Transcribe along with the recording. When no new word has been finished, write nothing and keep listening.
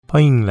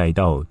欢迎来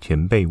到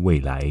前辈未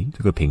来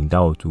这个频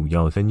道，主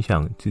要分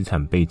享资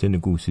产倍增的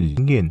故事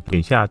经验。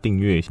点下订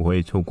阅，不会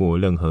错过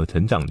任何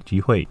成长的机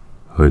会。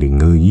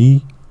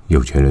2021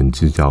有钱人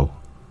制造，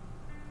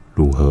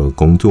如何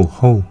工作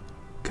后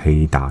可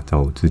以打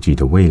造自己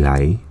的未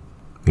来？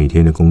每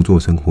天的工作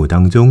生活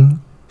当中，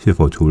是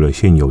否除了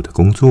现有的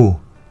工作，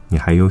你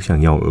还有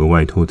想要额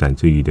外拓展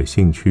自己的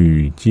兴趣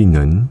与技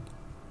能？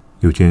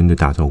有钱人的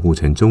打造过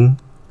程中，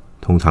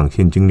通常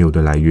现金流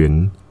的来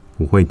源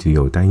不会只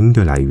有单一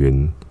的来源，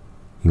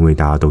因为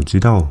大家都知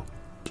道，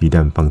鸡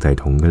蛋放在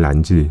同一个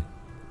篮子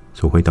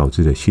所会导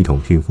致的系统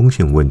性风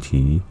险问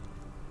题。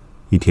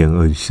一天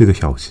24个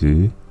小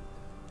时，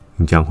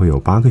你将会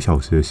有8个小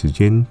时的时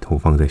间投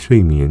放在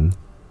睡眠，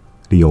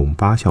利用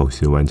8小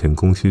时完成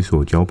公司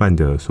所交办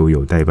的所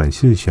有待办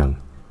事项，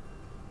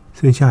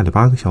剩下的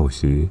8个小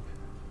时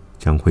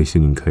将会是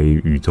你可以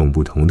与众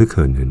不同的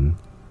可能。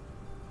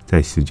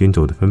在时间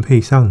轴的分配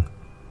上，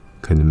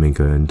可能每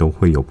个人都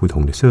会有不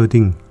同的设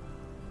定，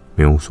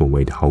没有所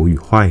谓的好与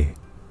坏，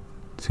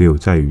只有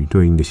在于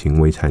对应的行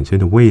为产生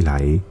的未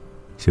来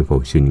是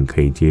否是你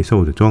可以接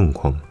受的状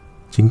况。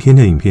今天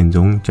的影片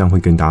中将会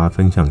跟大家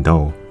分享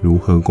到如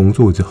何工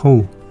作之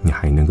后你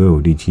还能够有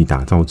力气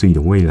打造自己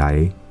的未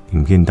来。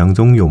影片当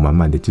中有满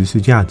满的知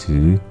识价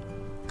值，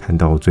看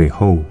到最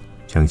后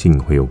相信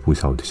会有不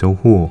少的收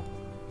获。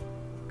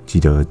记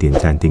得点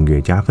赞、订阅、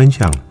加分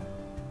享，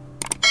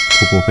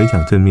透过分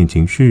享正面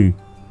情绪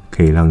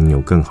可以让你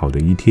有更好的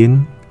一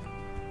天。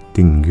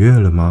订阅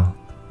了吗？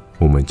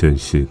我们正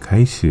式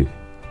开始。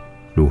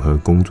如何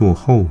工作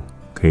后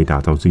可以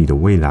打造自己的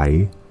未来？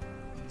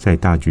在《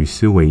大局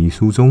思维》一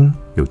书中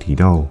有提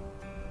到，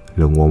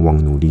人往往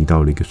努力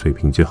到了一个水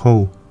平之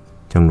后，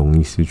将容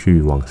易失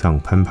去往上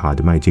攀爬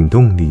的迈进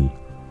动力。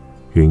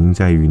原因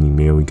在于你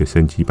没有一个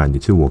升级版的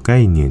自我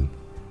概念，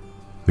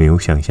没有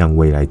想象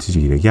未来自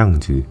己的样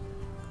子，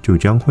就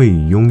将会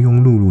以庸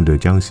庸碌碌的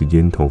将时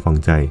间投放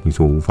在你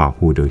所无法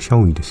获得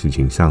效益的事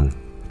情上。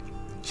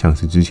像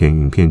是之前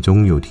影片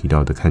中有提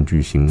到的看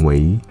剧行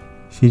为，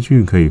戏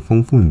剧可以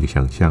丰富你的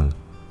想象，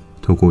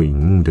透过荧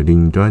幕的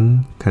另一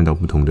端看到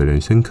不同的人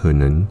生可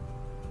能，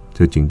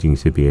这仅仅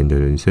是别人的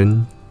人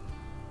生，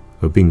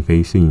而并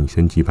非是你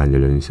升级版的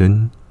人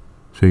生。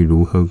所以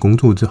如何工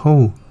作之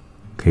后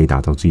可以打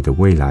造自己的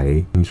未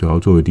来，你所要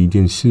做的第一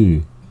件事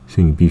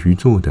是你必须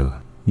做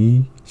的。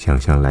一、想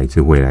象来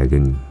自未来的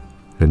你。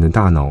人的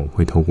大脑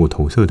会透过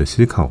投射的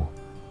思考，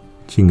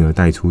进而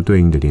带出对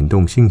应的联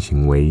动性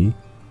行为。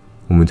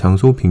我们常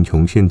说贫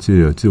穷限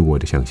制了自我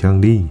的想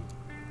象力，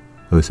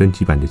而升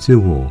级版的自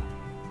我，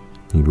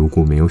你如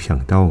果没有想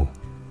到，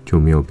就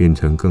没有变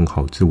成更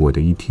好自我的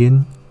一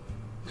天。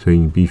所以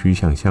你必须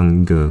想象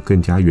一个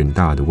更加远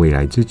大的未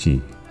来自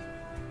己，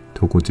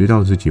透过知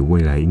道自己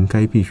未来应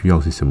该必须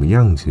要是什么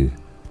样子，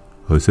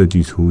而设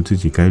计出自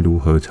己该如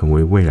何成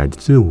为未来的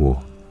自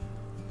我，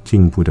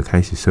进一步的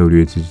开始涉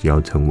猎自己要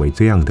成为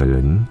这样的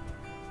人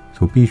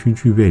所必须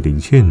具备的一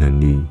切能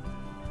力。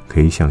可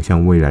以想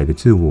象未来的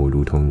自我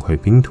如同一块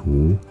拼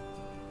图，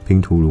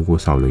拼图如果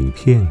少了一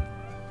片，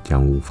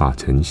将无法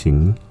成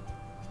型。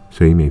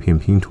所以每片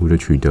拼图的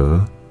取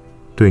得，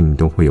对你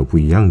都会有不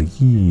一样的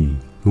意义。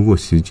如果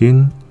时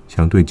间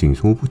相对紧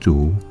缩不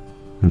足，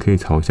你可以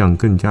朝向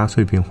更加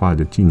碎片化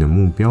的技能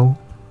目标，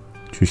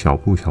去小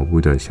步小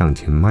步的向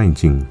前迈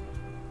进。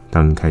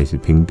当你开始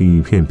拼第一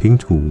片拼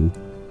图，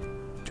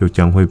就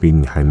将会比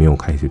你还没有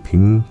开始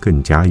拼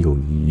更加有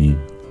意义。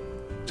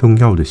重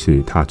要的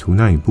是踏出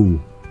那一步，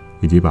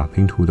以及把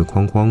拼图的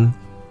框框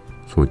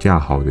所架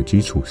好的基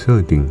础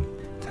设定，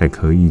才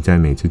可以在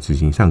每次执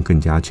行上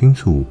更加清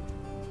楚。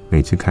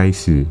每次开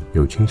始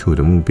有清楚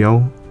的目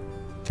标，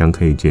将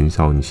可以减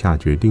少你下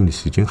决定的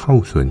时间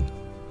耗损。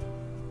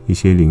一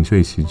些零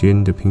碎时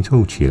间的拼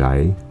凑起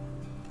来，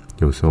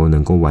有时候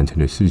能够完成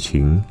的事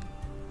情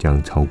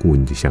将超过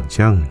你的想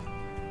象。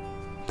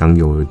当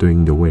有了对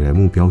应的未来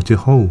目标之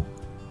后，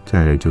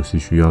再来就是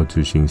需要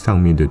执行上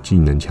面的技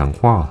能强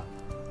化。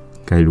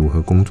该如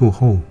何工作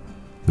后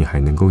你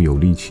还能够有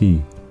力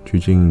气去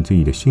经营自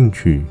己的兴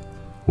趣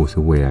或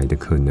是未来的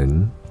可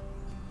能？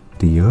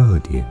第二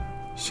点，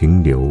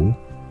心流。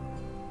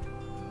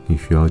你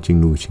需要进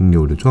入心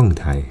流的状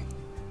态。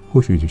或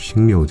许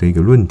心流这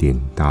个论点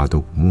大家都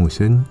不陌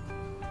生。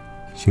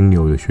心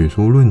流的学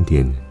说论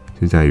点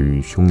是在于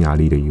匈牙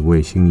利的一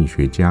位心理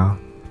学家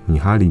米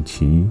哈里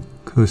奇·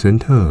克森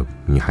特·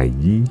米海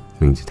伊，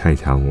名字太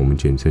长，我们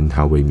简称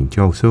他为米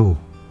教授。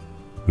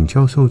米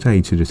教授在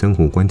一次的生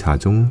活观察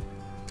中，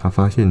他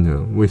发现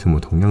了为什么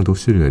同样都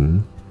是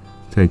人，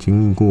在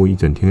经历过一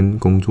整天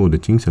工作的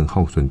精神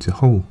耗损之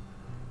后，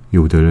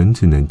有的人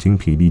只能精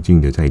疲力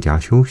尽的在家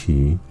休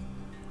息，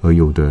而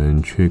有的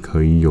人却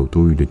可以有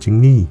多余的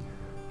精力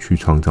去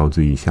创造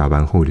自己下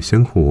班后的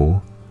生活。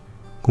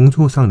工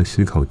作上的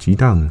思考激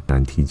荡、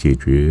难题解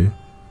决，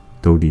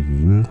都理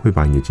应会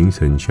把你的精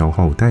神消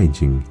耗殆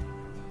尽，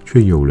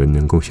却有人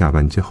能够下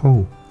班之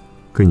后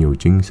更有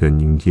精神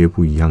迎接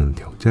不一样的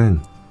挑战。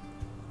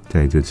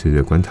在这次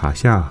的观察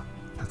下，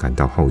他感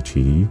到好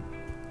奇，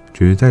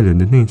觉得在人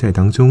的内在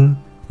当中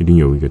一定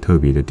有一个特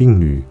别的定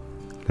律，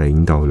来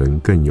引导人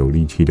更有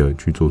力气的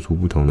去做出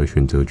不同的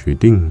选择决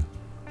定。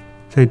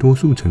在多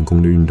数成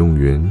功的运动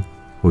员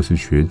或是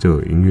学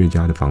者、音乐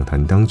家的访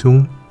谈当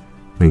中，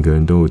每个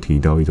人都有提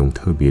到一种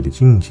特别的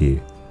境界：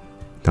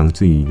当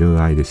自己热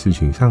爱的事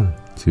情上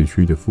持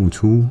续的付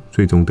出，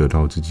最终得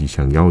到自己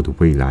想要的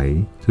未来，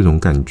这种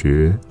感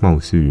觉貌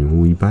似云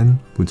雾一般，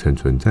不曾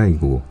存在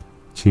过。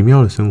奇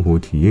妙的生活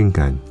体验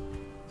感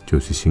就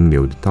是心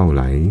流的到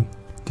来。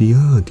第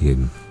二点，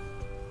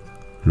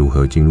如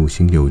何进入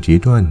心流阶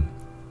段？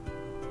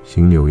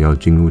心流要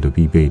进入的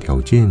必备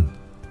条件，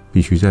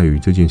必须在于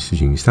这件事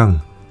情上，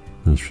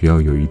你需要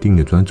有一定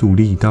的专注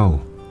力道。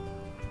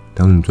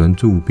当你专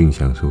注并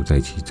享受在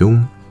其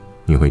中，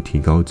你会提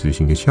高执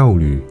行的效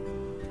率，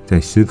在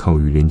思考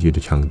与连接的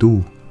强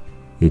度，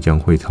也将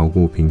会超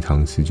过平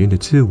常时间的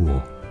自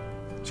我。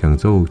享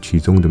受其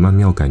中的曼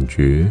妙感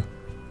觉，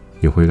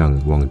也会让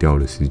你忘掉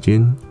了时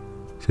间，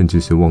甚至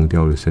是忘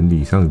掉了生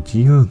理上的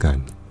饥饿感。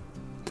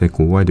在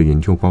国外的研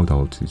究报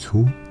道指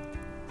出，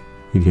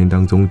一天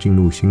当中进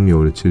入心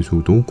流的次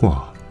数多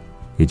寡，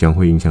也将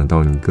会影响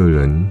到你个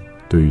人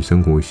对于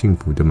生活幸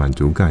福的满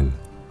足感，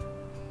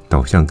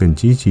导向更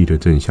积极的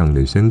正向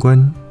人生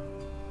观。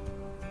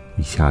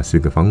以下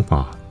4个方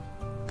法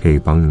可以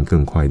帮你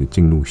更快的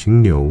进入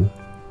心流。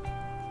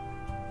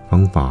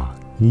方法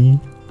1：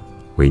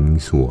为你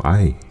所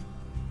爱。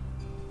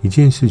一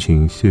件事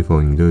情是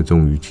否你热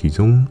衷于其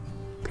中，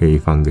可以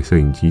放个摄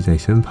影机在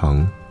身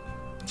旁，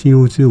记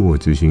录自我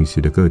执行时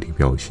的个体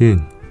表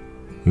现。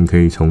你可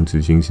以从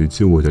执行时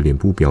自我的脸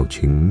部表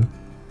情，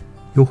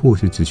又或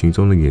是执行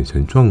中的眼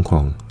神状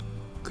况，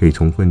可以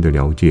充分的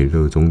了解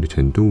热衷的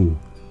程度。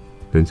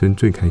人生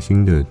最开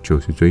心的就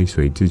是追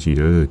随自己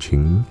的热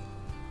情，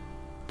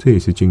这也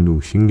是进入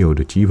心流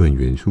的基本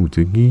元素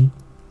之一。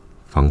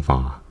方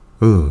法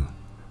2：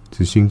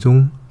执行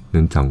中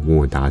能掌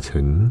握达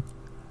成。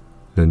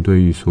人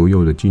对于所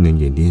有的技能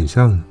演练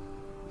上，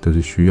都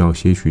是需要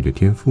些许的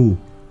天赋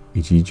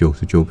以及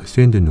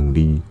 99% 的努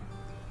力。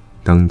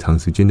当长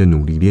时间的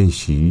努力练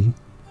习，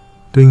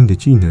对应的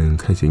技能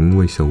开始因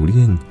为熟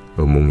练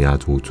而萌芽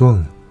茁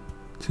壮，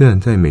自然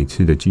在每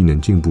次的技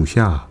能进步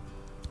下，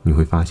你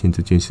会发现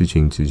这件事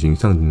情执行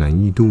上的难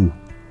易度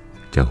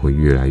将会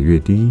越来越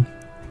低。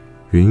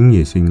原因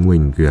也是因为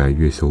你越来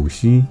越熟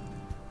悉。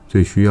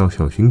最需要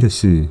小心的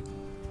是，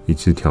一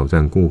次挑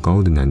战过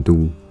高的难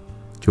度，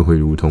就会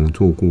如同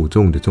做过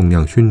重的重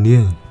量训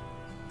练，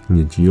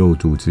你的肌肉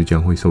组织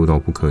将会受到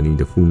不可逆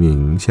的负面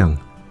影响。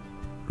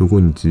如果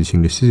你执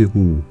行的事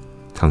物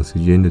长时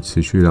间的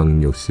持续让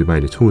你有失败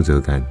的挫折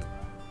感，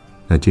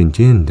那渐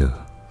渐的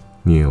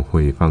你也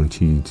会放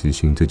弃执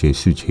行这件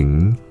事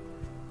情，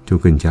就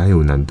更加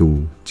有难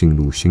度进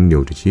入心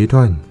流的阶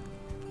段。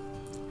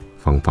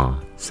方法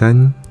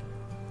3：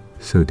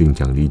设定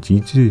奖励机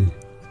制。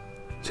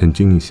曾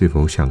经你是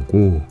否想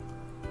过，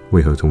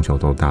为何从小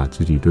到大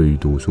自己对于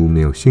读书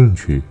没有兴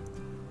趣，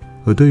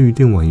而对于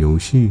电玩游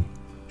戏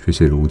却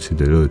是如此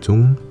的热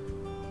衷？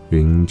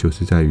原因就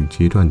是在于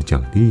阶段的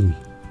奖励。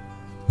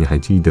你还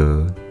记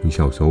得你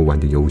小时候玩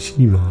的游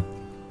戏吗？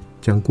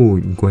将过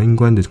一关一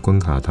关的关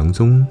卡当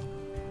中，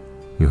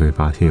你会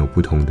发现有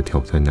不同的挑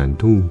战难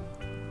度，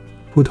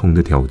不同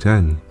的挑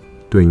战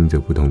对应着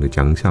不同的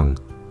奖赏。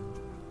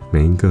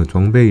每一个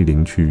装备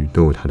领取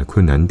都有它的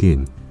困难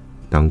点，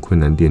当困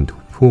难点突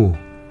破，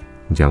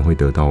你将会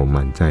得到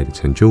满载的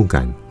成就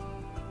感。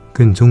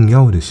更重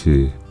要的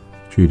是，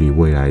距离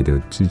未来的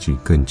自己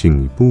更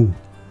进一步。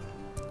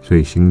所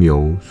以心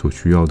流所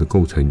需要的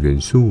构成元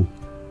素，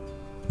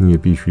你也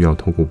必须要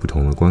透过不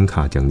同的关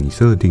卡奖励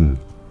设定，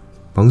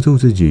帮助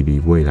自己离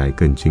未来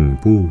更进一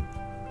步。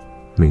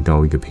每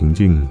到一个瓶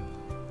颈，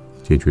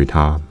解决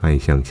它，迈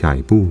向下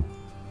一步，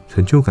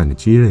成就感的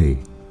积累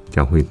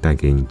将会带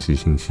给你自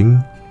信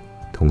心，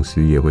同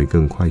时也会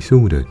更快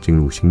速的进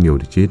入心流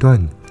的阶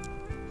段。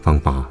方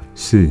法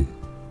4：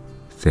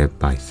 Step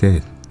by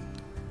Step。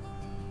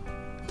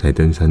 在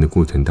登山的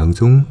过程当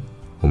中，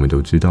我们都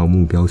知道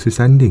目标是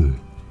山顶，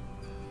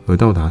而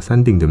到达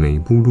山顶的每一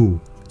步路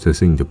则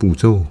是你的步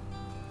骤。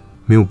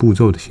没有步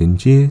骤的衔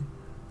接，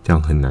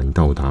将很难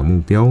到达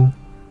目标，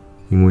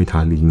因为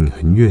它离你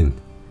很远，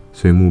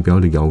所以目标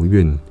的遥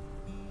远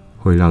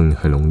会让你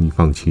很容易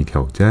放弃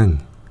挑战。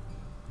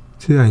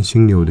自然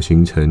心流的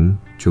形成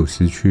就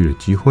失去了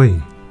机会。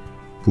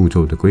步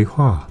骤的规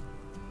划，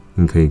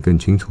你可以更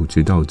清楚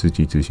知道自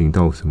己执行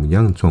到什么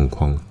样的状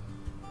况，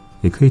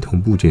也可以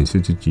同步检视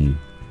自己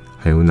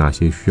还有哪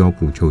些需要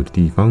补救的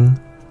地方，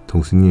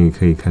同时你也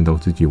可以看到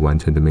自己完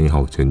成的美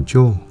好成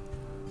就。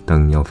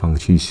当你要放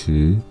弃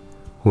时，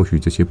或许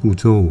这些步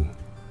骤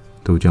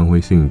都将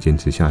会是你坚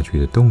持下去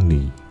的动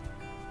力。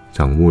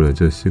掌握了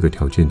这4个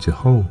条件之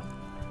后，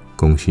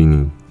恭喜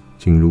你，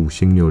进入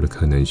心流的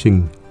可能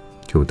性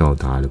就到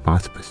达了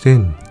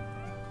 80%。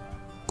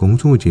 工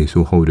作结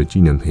束后的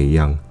技能培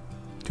养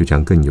就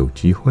将更有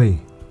机会。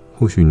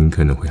或许你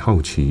可能会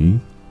好奇，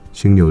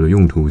心流的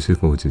用途是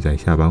否只在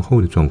下班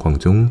后的状况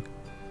中？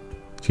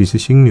其实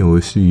心流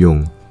的适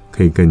用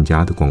可以更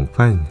加的广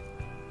泛，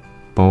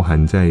包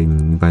含在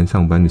你一般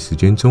上班的时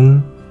间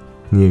中，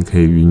你也可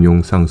以运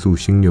用上述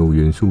心流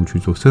元素去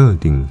做设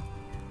定，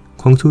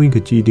框出一个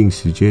既定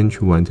时间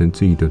去完成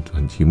自己的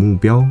短期目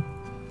标。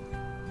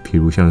譬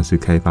如像是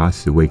开发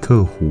10位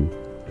客户，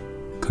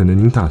可能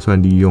您打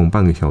算利用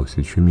半个小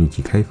时去密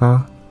集开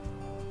发。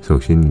首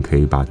先你可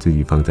以把自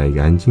己放在一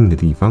个安静的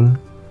地方，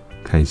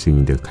开始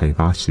你的开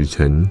发时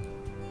程。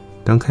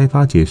当开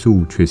发结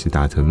束，确实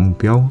达成目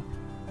标，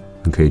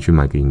你可以去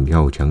买个饮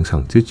料奖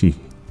赏自己，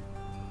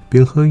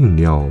边喝饮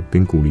料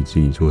边鼓励自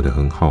己做得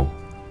很好。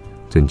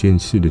整件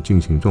事的进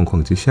行状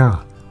况之下，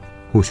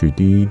或许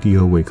第1、第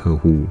2位客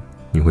户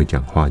你会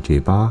讲话结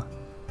巴，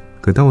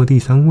可到了第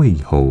3位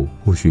以后，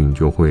或许你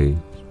就会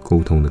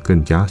沟通得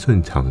更加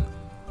顺畅，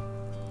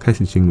开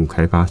始进入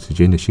开发时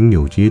间的心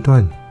流阶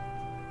段。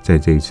在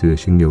这一次的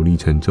心流历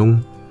程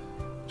中，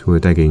除了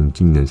带给你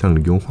技能上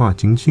的优化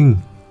精进，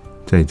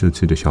在这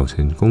次的小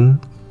成功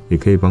也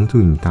可以帮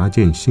助你搭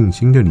建信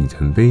心的里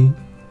程碑。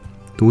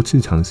多次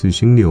尝试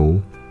心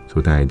流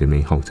所带来的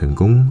美好成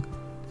功，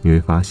你会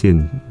发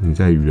现你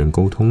在与人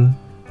沟通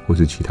或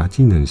是其他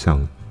技能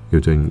上有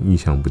着你意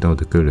想不到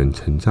的个人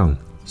成长。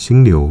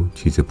心流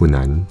其实不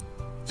难，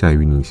在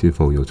于你是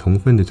否有充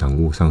分的掌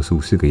握上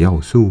述4个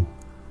要素。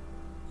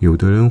有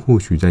的人或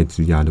许在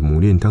职涯的磨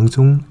练当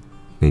中，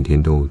每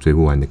天都有追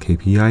不完的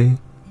KPI，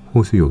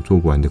 或是有做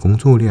不完的工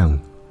作量。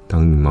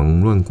当你忙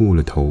乱过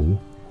了头，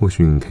或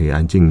许你可以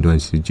安静一段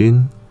时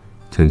间，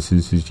沉思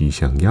自己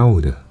想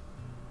要的。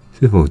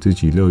是否自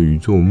己乐于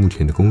做目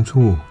前的工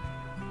作，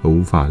而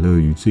无法乐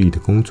于自己的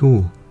工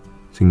作，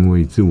是因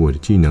为自我的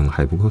技能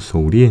还不够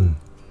熟练，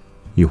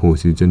亦或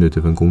是真的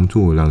这份工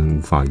作让你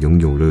无法拥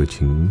有热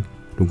情？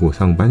如果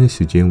上班的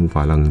时间无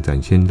法让你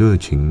展现热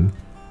情，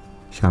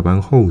下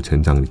班后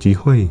成长的机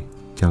会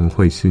将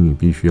会是你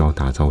必须要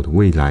打造的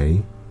未来。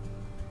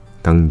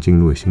当你进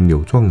入了心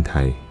流状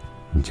态，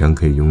你将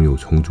可以拥有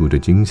充足的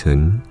精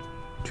神，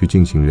去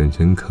进行人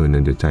生可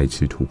能的再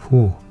次突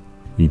破。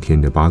一天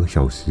的8个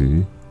小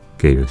时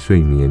给了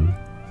睡眠，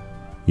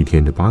一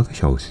天的8个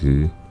小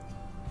时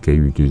给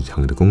予日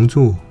常的工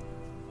作，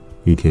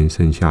一天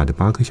剩下的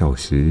8个小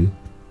时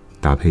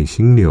搭配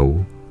心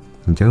流，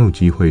你将有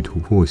机会突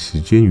破时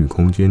间与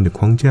空间的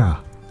框架，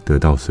得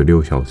到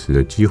16小时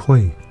的机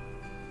会。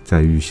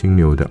在于心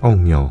流的奥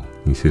妙，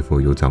你是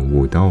否有掌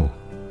握到？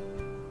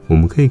我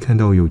们可以看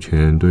到有钱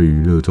人对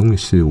于热衷的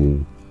事物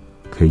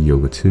可以有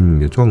个痴迷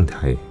的状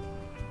态，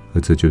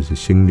而这就是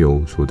心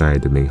流所带来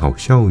的美好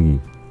效益。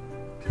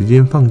时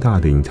间放大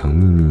的隐藏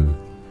秘密，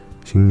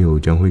心流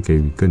将会给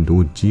予更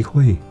多的机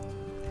会。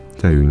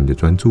在于你的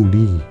专注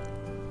力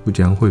不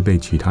将会被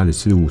其他的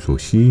事物所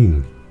吸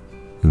引，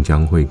你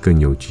将会更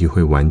有机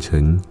会完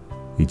成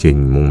一件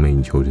你梦寐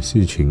以求的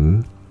事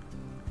情。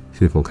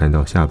是否看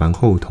到下班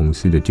后同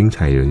事的精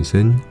彩人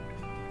生，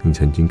你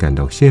曾经感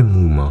到羡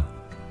慕吗？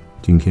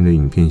今天的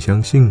影片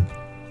相信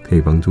可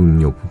以帮助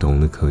你有不同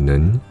的可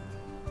能，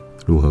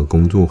如何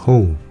工作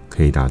后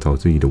可以打造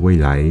自己的未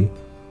来，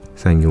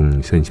善用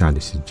你剩下的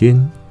时间，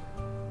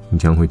你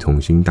将会重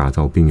新打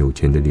造并有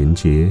钱的连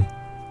结，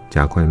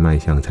加快迈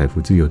向财富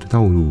自由的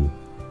道路。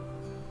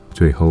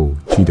最后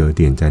记得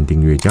点赞、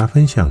订阅、加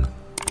分享，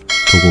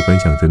透过分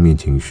享正面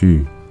情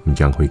绪，你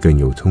将会更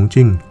有冲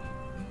劲，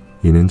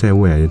也能在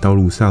未来的道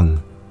路上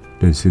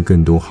认识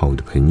更多好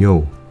的朋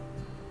友。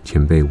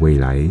前辈未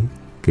来，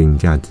给你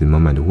价值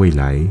满满的未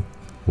来，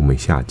我们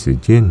下次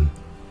见。